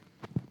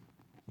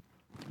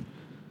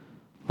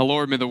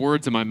Lord, may the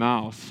words of my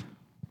mouth,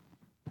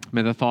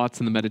 may the thoughts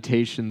and the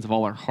meditations of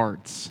all our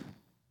hearts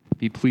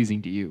be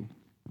pleasing to you,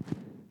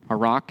 our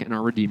rock and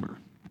our redeemer.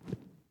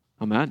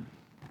 Amen.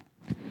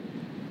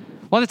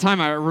 Well, at the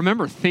time, I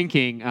remember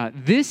thinking,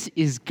 this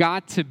has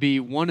got to be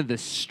one of the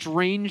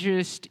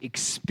strangest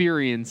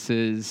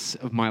experiences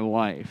of my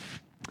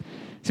life.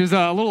 So it was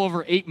a little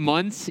over 8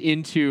 months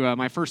into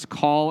my first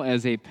call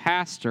as a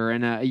pastor,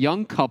 and a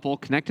young couple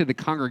connected to the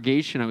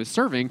congregation I was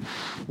serving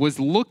was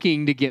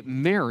looking to get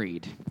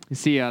married. You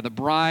see, the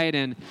bride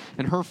and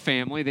her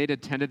family, they'd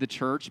attended the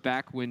church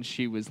back when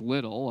she was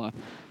little.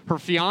 Her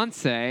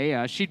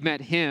fiance, she'd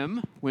met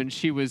him when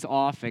she was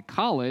off at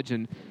college,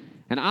 and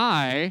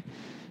I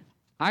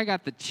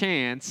got the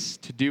chance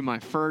to do my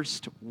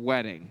first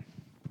wedding.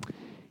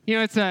 You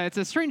know, it's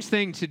a strange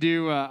thing to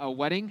do a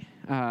wedding,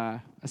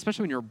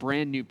 especially when you're a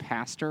brand new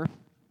pastor.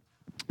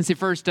 See,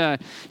 first, you're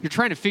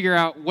trying to figure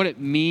out what it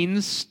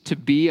means to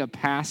be a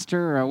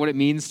pastor, what it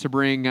means to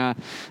bring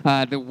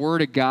the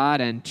Word of God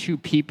and two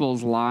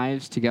people's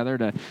lives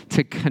together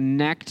to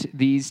connect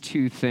these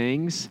two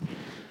things.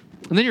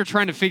 And then you're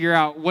trying to figure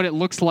out what it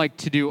looks like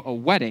to do a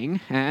wedding,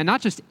 and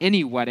not just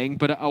any wedding,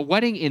 but a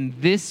wedding in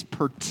this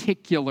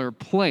particular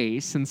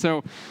place. And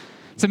so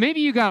maybe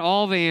you got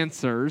all the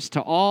answers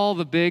to all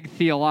the big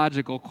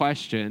theological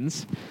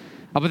questions,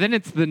 but then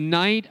it's the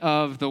night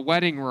of the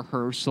wedding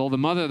rehearsal. The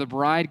mother of the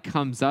bride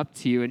comes up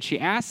to you, and she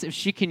asks if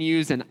she can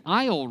use an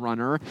aisle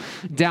runner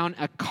down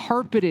a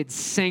carpeted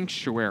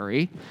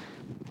sanctuary,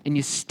 and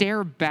you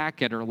stare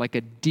back at her like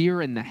a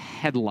deer in the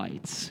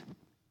headlights,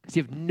 because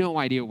you have no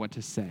idea what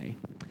to say.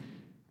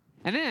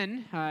 And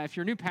then, if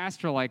you're a new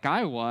pastor like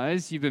I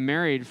was, you've been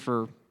married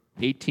for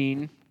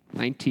 18,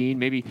 19,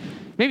 maybe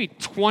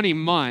 20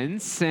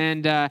 months,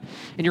 and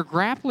you're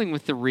grappling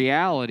with the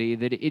reality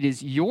that it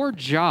is your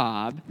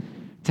job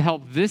to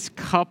help this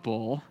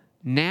couple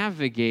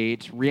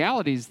navigate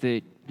realities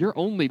that you're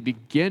only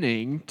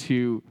beginning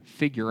to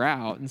figure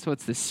out. And so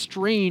it's this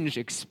strange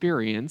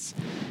experience.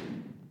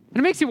 And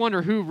it makes you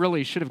wonder who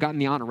really should have gotten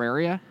the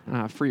honoraria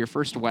for your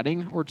first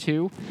wedding or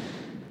two.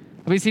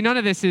 Obviously, none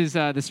of this is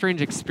the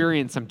strange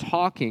experience I'm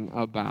talking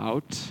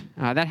about.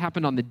 That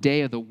happened on the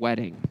day of the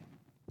wedding.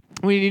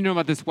 What you need to know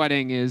about this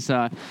wedding is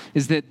that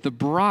the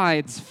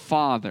bride's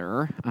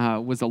father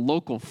was a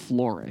local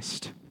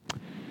florist.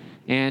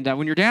 And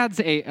when your dad's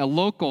a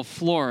local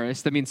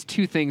florist, that means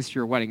two things to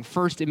your wedding.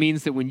 First, it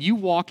means that when you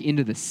walk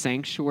into the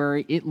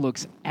sanctuary, it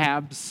looks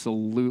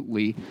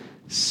absolutely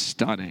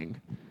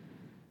stunning.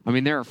 I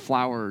mean, there are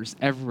flowers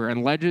everywhere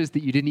and ledges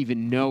that you didn't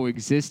even know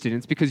existed. And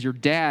it's because your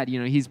dad,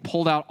 he's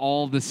pulled out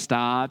all the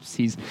stops.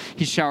 He's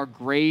showered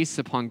grace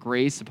upon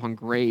grace upon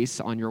grace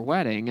on your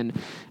wedding.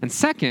 And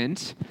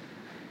second,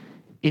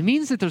 it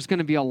means that there's going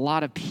to be a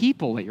lot of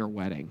people at your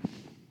wedding.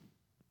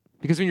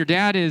 Because when your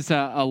dad is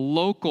a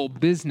local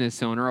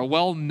business owner, a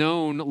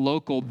well-known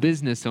local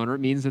business owner, it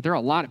means that there are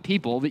a lot of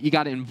people that you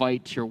got to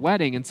invite to your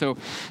wedding. And so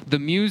the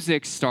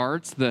music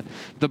starts, the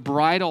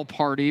bridal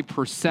party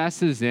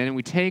processes in, and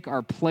we take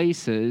our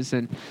places.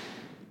 And,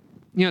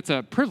 it's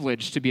a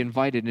privilege to be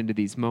invited into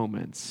these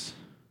moments,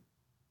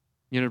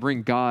 to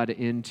bring God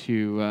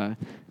into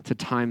to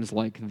times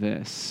like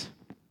this.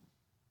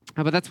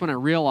 But that's when I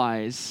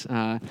realize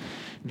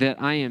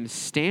that I am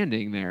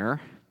standing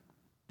there.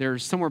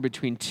 There's somewhere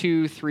between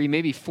 200, 300,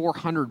 maybe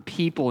 400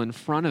 people in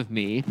front of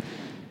me,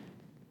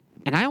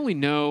 and I only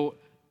know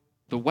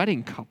the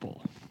wedding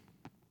couple.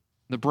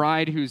 The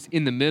bride who's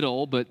in the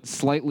middle but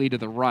slightly to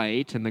the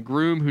right, and the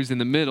groom who's in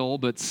the middle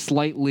but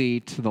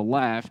slightly to the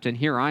left. And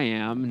here I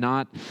am,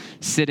 not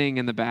sitting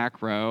in the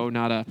back row,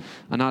 not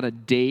a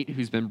date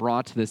who's been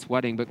brought to this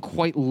wedding, but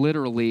quite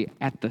literally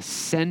at the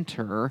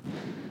center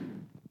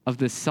of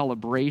this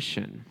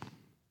celebration.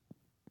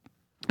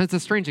 It's a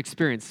strange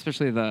experience,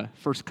 especially the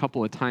first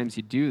couple of times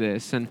you do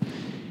this. And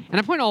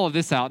I point all of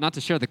this out, not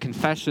to share the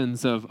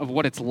confessions of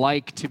what it's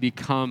like to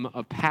become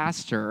a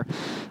pastor,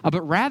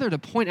 but rather to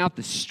point out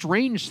the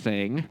strange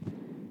thing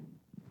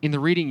in the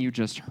reading you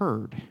just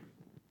heard.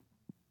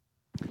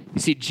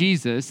 You see,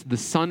 Jesus, the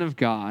Son of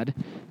God,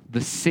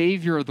 the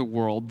Savior of the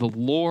world, the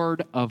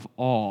Lord of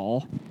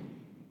all,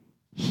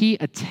 he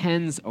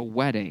attends a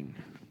wedding.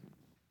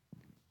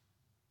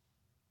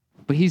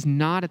 But he's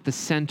not at the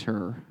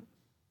center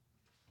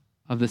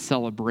of the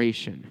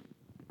celebration.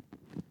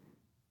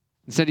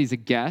 Instead, he's a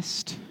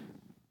guest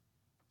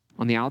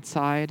on the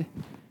outside,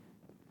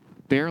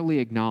 barely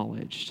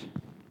acknowledged.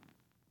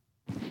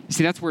 You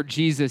see, that's where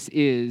Jesus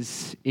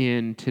is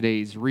in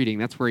today's reading.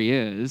 That's where he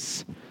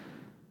is,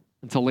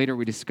 until later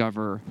we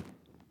discover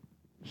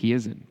he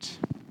isn't.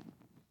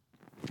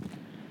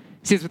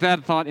 See, it's with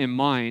that thought in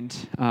mind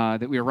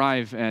that we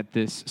arrive at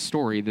this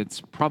story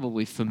that's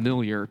probably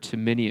familiar to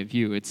many of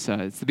you. It's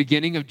the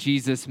beginning of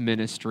Jesus'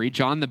 ministry.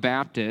 John the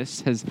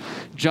Baptist has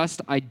just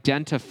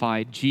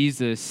identified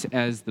Jesus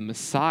as the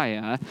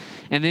Messiah,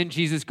 and then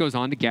Jesus goes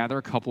on to gather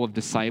a couple of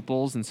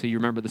disciples, and so you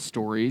remember the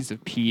stories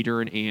of Peter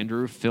and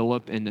Andrew,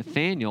 Philip and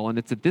Nathanael, and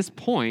it's at this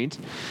point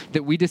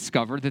that we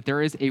discover that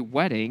there is a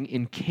wedding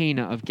in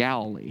Cana of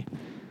Galilee.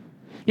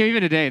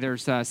 Even today,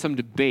 there's some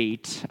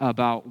debate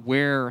about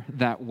where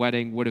that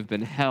wedding would have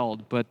been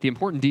held, but the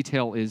important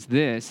detail is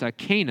this.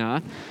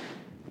 Cana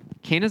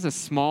is a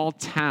small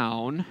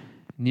town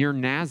near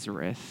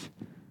Nazareth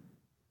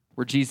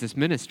where Jesus'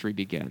 ministry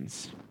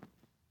begins.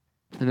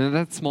 And in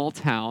that small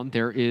town,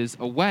 there is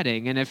a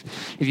wedding. And if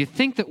you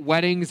think that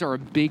weddings are a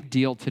big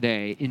deal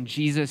today, in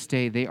Jesus'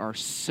 day, they are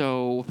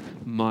so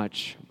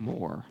much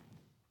more.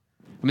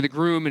 I mean, the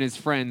groom and his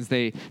friends,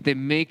 they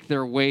make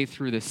their way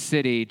through the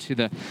city to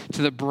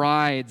the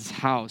bride's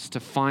house to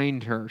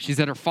find her. She's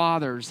at her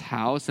father's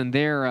house, and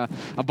there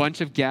a bunch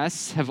of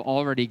guests have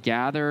already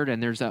gathered,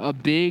 and there's a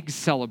big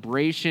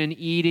celebration,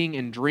 eating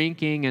and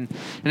drinking. And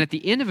at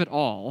the end of it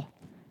all,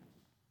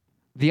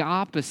 the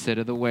opposite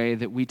of the way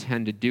that we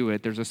tend to do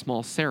it, there's a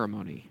small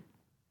ceremony.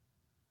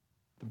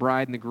 The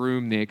bride and the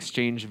groom, they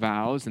exchange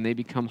vows and they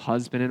become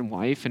husband and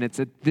wife. And it's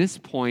at this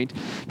point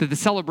that the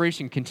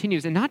celebration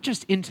continues, and not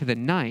just into the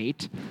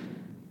night,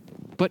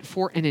 but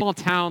for a small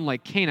town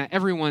like Cana,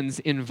 everyone's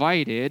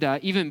invited,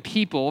 even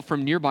people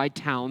from nearby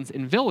towns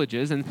and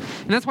villages. And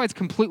that's why it's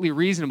completely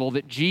reasonable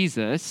that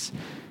Jesus,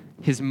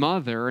 his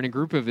mother, and a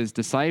group of his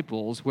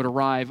disciples would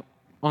arrive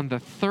on the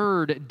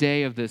third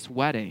day of this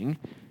wedding,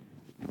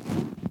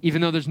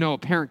 even though there's no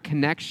apparent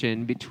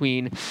connection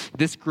between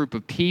this group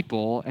of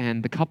people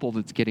and the couple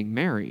that's getting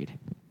married.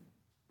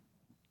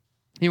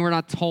 We're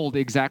not told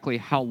exactly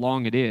how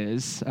long it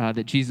is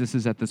that Jesus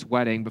is at this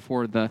wedding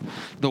before the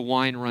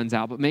wine runs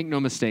out, but make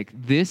no mistake,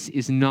 this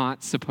is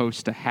not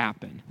supposed to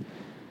happen.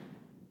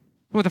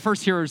 What the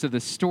first hearers of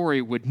this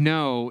story would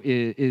know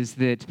is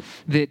that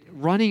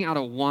running out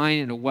of wine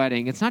in a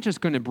wedding, it's not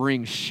just going to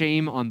bring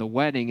shame on the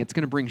wedding, it's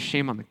going to bring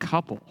shame on the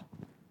couple.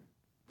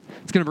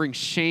 It's going to bring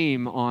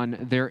shame on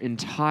their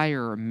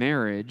entire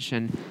marriage.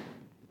 And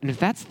if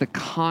that's the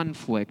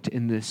conflict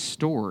in this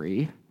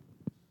story,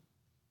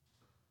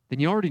 then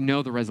you already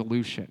know the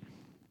resolution.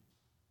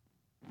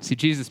 See,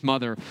 Jesus'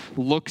 mother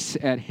looks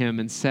at him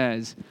and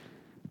says,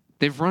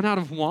 "They've run out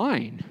of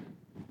wine."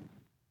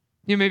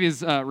 Maybe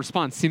his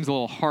response seems a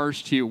little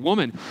harsh to you.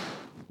 "Woman,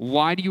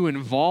 why do you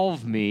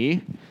involve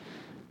me?"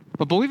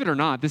 But believe it or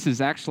not, this is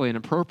actually an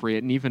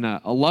appropriate and even a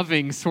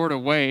loving sort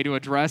of way to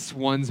address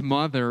one's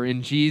mother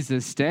in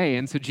Jesus' day.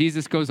 And so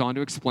Jesus goes on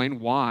to explain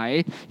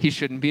why he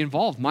shouldn't be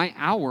involved. "My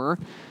hour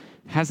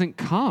hasn't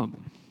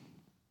come."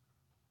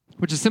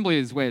 Which is simply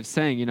his way of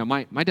saying,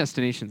 my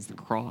destination is the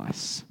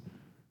cross.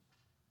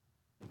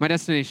 My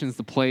destination is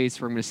the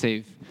place where I'm going to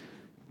save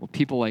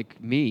people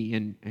like me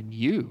and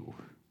you.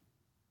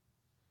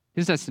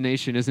 His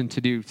destination isn't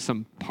to do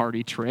some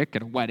party trick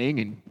at a wedding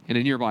in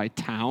a nearby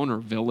town or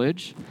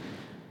village.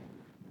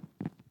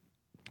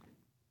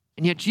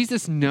 And yet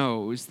Jesus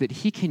knows that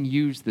he can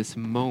use this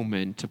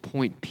moment to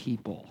point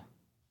people,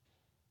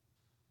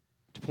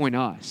 to point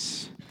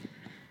us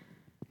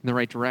in the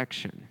right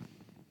direction.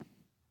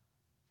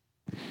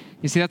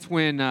 You see, that's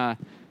when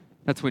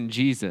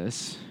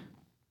Jesus,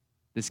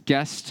 this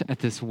guest at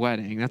this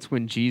wedding, that's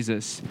when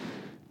Jesus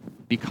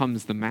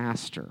becomes the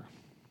master.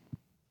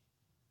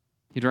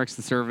 He directs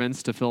the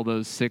servants to fill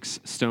those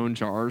 6 stone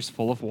jars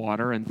full of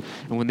water, and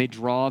when they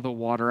draw the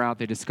water out,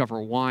 they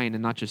discover wine,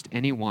 and not just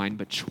any wine,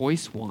 but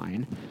choice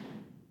wine,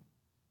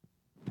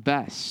 the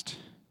best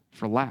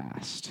for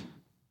last.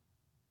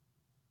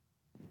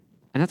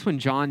 And that's when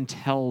John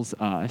tells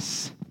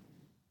us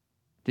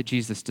that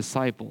Jesus'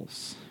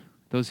 disciples,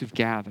 those who've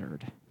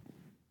gathered,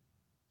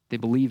 they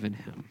believe in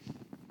him.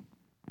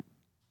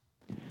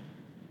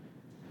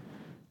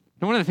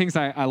 And one of the things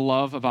I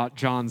love about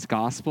John's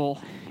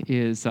gospel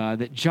is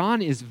that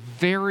John is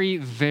very,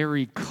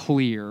 very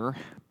clear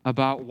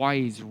about why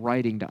he's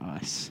writing to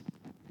us.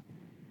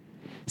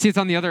 See, it's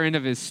on the other end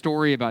of his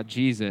story about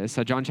Jesus,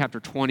 John chapter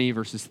 20,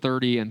 verses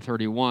 30 and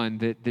 31,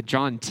 that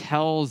John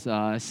tells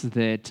us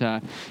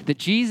that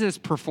Jesus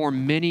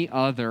performed many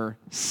other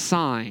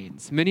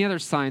signs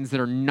that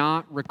are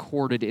not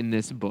recorded in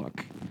this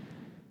book.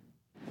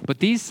 But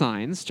these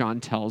signs, John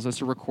tells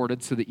us, are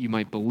recorded so that you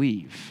might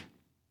believe.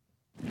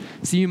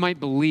 So you might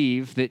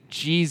believe that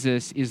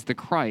Jesus is the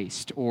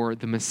Christ or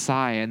the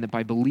Messiah, and that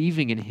by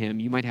believing in him,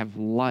 you might have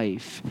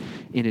life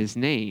in his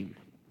name.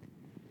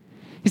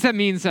 That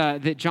means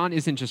that John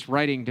isn't just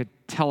writing to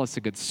tell us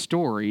a good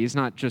story. He's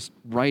not just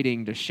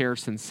writing to share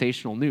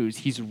sensational news.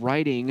 He's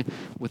writing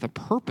with a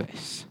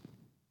purpose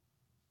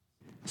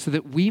so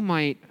that we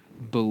might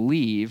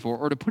believe,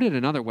 or to put it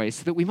another way,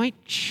 so that we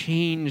might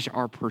change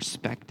our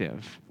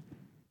perspective.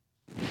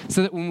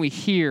 So that when we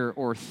hear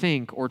or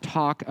think or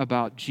talk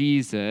about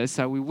Jesus,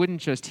 we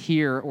wouldn't just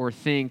hear or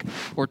think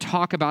or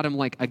talk about him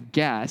like a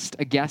guest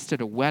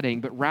at a wedding,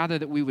 but rather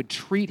that we would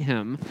treat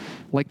him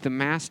like the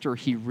master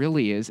he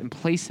really is and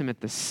place him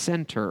at the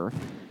center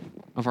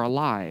of our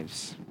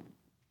lives.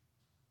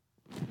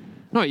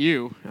 Not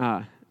you,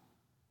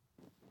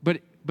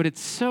 but it's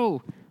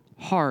so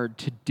hard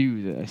to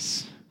do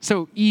this.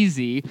 So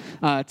easy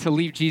to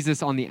leave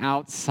Jesus on the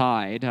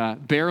outside,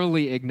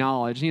 barely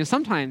acknowledged.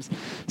 Sometimes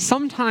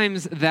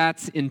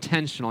that's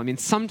intentional.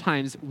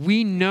 Sometimes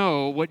we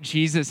know what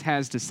Jesus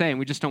has to say and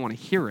we just don't want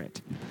to hear it.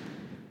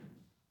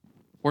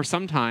 Or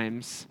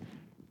sometimes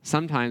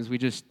we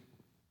just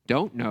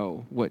don't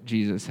know what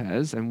Jesus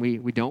has, and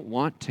we don't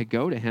want to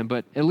go to him.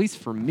 But at least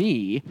for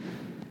me,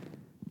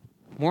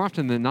 more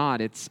often than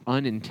not, it's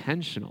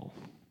unintentional.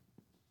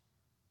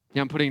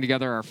 I'm putting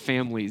together our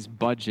family's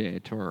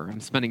budget, or I'm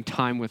spending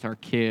time with our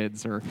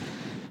kids, or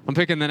I'm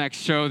picking the next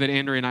show that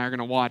Andrea and I are going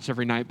to watch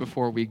every night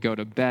before we go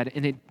to bed,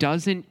 and it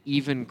doesn't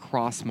even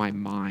cross my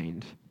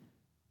mind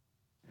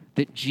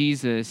that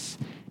Jesus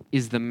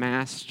is the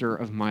master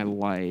of my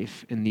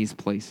life in these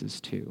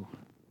places too.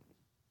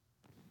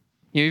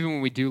 Even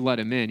when we do let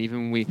him in,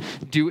 even when we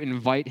do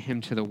invite him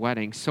to the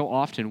wedding, so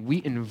often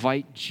we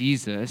invite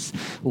Jesus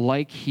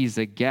like he's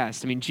a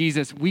guest.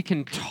 Jesus, we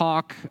can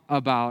talk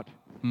about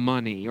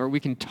money, or we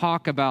can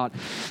talk about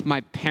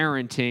my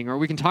parenting, or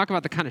we can talk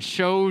about the kind of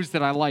shows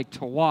that I like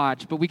to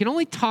watch, but we can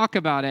only talk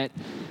about it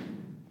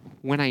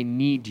when I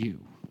need you,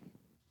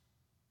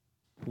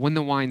 when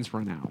the wine's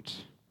run out.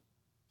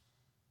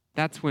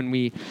 That's when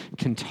we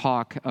can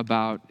talk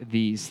about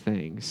these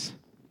things.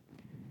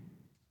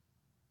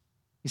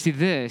 You see,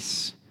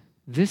 this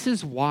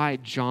is why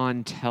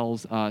John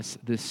tells us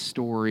this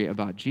story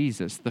about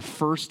Jesus, the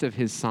first of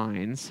his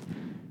signs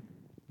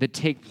that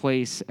take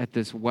place at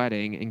this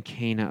wedding in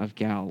Cana of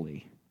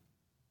Galilee.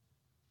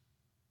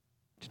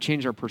 To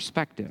change our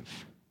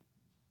perspective.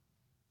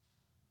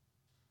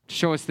 To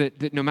show us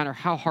that no matter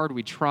how hard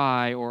we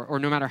try, or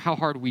no matter how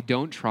hard we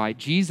don't try,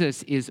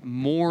 Jesus is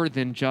more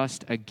than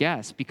just a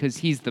guest, because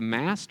he's the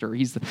master.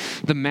 He's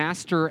the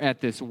master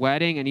at this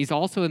wedding, and he's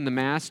also the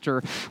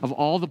master of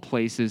all the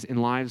places in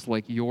lives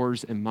like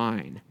yours and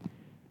mine.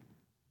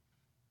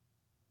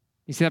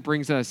 You see, that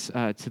brings us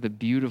to the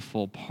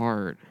beautiful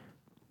part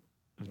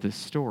of this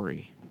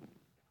story.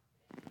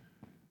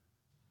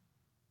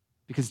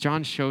 Because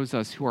John shows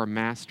us who our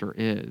master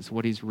is,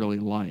 what he's really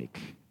like.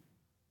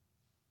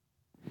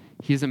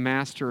 He's a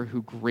master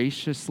who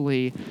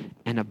graciously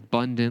and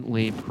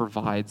abundantly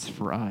provides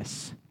for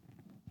us,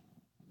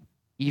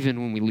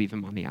 even when we leave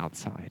him on the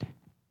outside.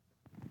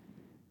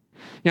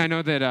 I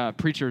know that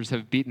preachers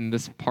have beaten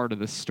this part of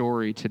the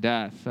story to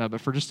death, but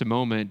for just a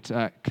moment,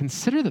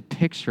 consider the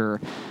picture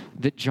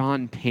that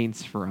John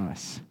paints for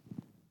us.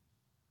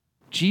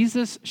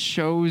 Jesus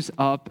shows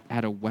up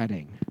at a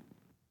wedding.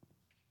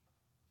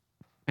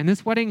 And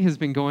this wedding has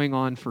been going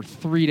on for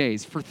 3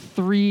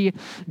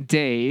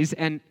 days.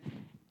 And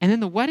then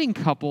the wedding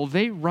couple,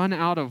 they run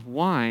out of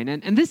wine.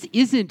 And this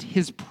isn't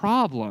his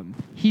problem.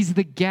 He's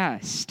the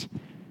guest.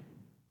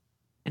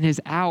 And his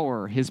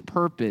hour, his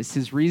purpose,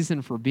 his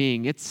reason for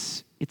being,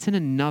 it's in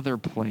another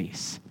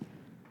place.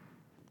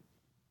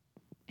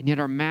 And yet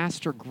our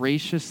master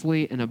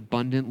graciously and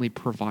abundantly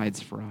provides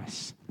for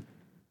us.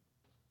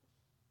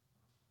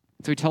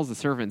 So he tells the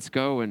servants,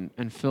 go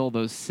and fill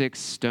those 6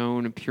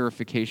 stone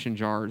purification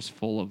jars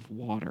full of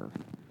water.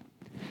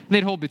 And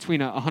they'd hold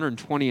between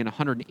 120 and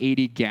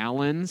 180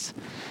 gallons.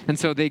 And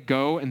so they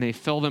go and they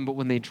fill them, but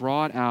when they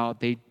draw it out,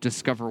 they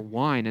discover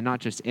wine, and not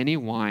just any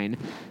wine,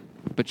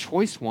 but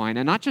choice wine.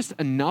 And not just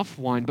enough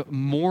wine, but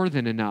more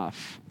than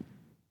enough.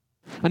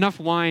 Enough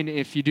wine,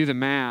 if you do the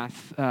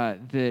math,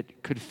 that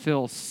could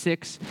fill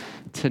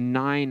 600 to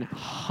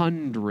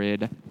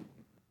 900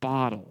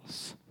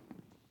 bottles.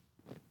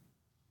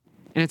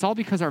 And it's all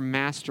because our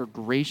master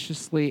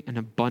graciously and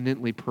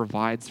abundantly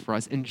provides for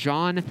us. And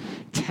John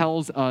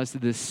tells us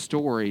this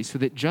story so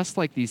that just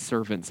like these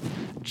servants,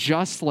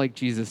 just like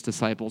Jesus'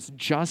 disciples,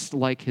 just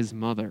like his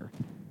mother,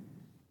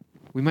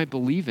 we might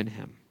believe in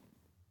him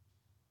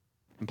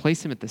and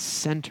place him at the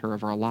center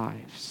of our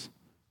lives.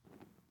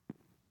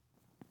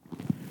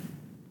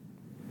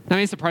 Now,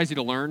 it may surprise you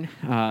to learn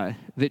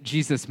that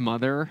Jesus'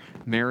 mother,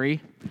 Mary,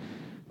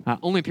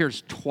 only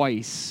appears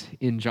twice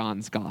in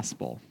John's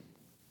gospel.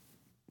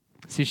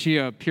 See, she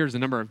appears a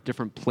number of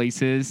different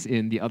places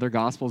in the other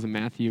Gospels, in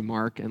Matthew,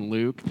 Mark, and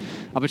Luke.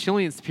 But she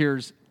only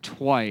appears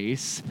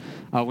twice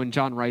when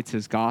John writes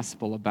his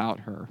Gospel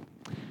about her.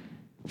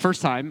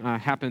 First time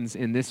happens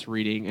in this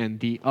reading, and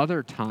the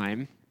other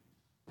time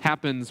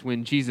happens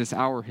when Jesus'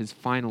 hour has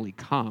finally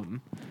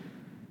come,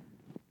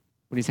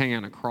 when he's hanging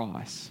on a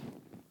cross.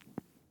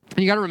 And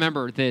you got to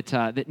remember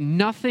that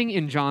nothing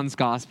in John's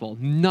gospel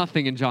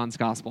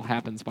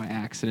happens by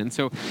accident.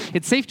 So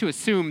it's safe to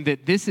assume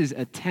that this is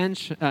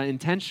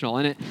intentional,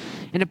 and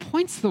it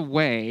points the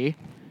way,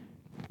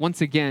 once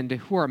again, to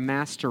who our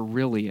master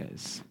really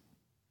is,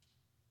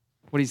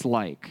 what he's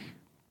like.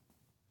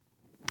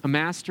 A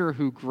master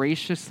who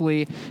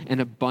graciously and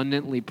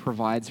abundantly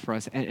provides for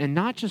us, and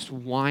not just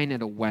wine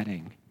at a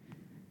wedding,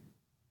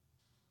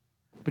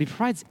 but he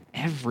provides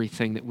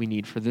everything that we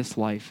need for this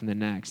life and the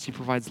next. He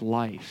provides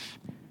life.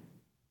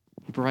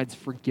 He provides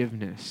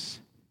forgiveness.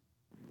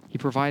 He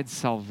provides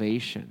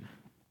salvation.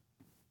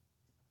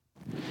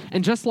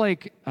 And just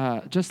like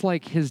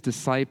his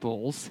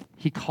disciples,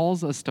 he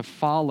calls us to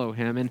follow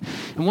him. And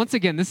once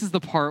again, this is the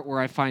part where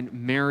I find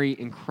Mary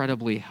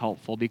incredibly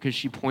helpful, because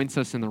she points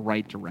us in the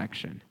right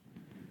direction.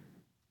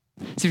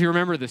 So if you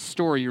remember the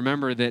story, you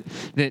remember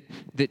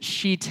that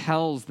she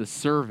tells the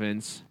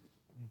servants,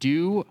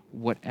 do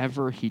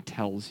whatever he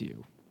tells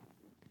you.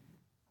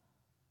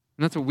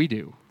 And that's what we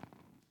do.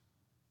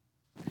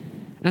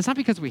 And it's not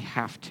because we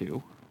have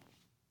to.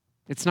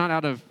 It's not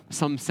out of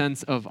some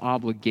sense of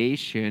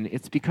obligation.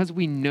 It's because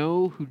we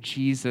know who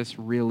Jesus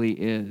really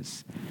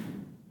is.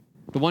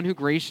 The one who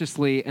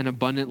graciously and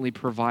abundantly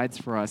provides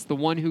for us. The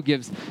one who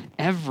gives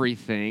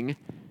everything,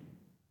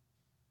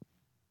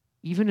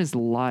 even his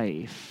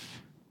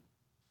life,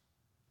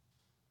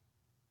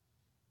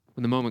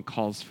 when the moment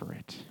calls for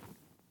it.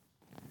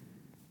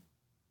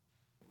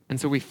 And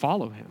so we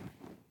follow him.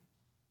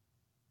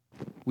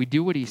 We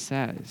do what he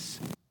says.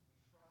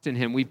 In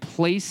him, we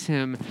place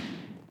him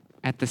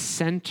at the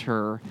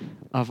center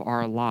of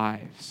our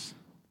lives.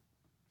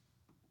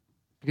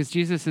 Because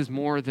Jesus is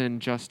more than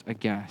just a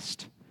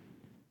guest.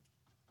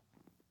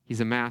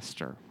 He's a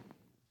master. And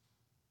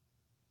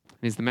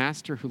he's the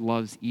master who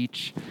loves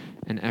each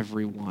and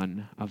every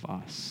one of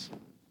us.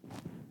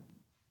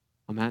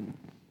 Amen.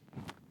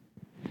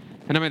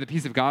 And now may the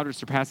peace of God, which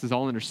surpasses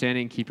all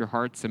understanding, keep your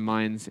hearts and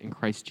minds in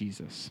Christ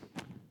Jesus.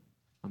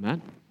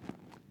 Amen.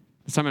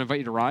 This time I invite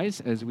you to rise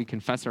as we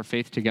confess our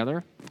faith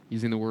together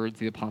using the words of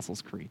the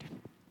Apostles' Creed.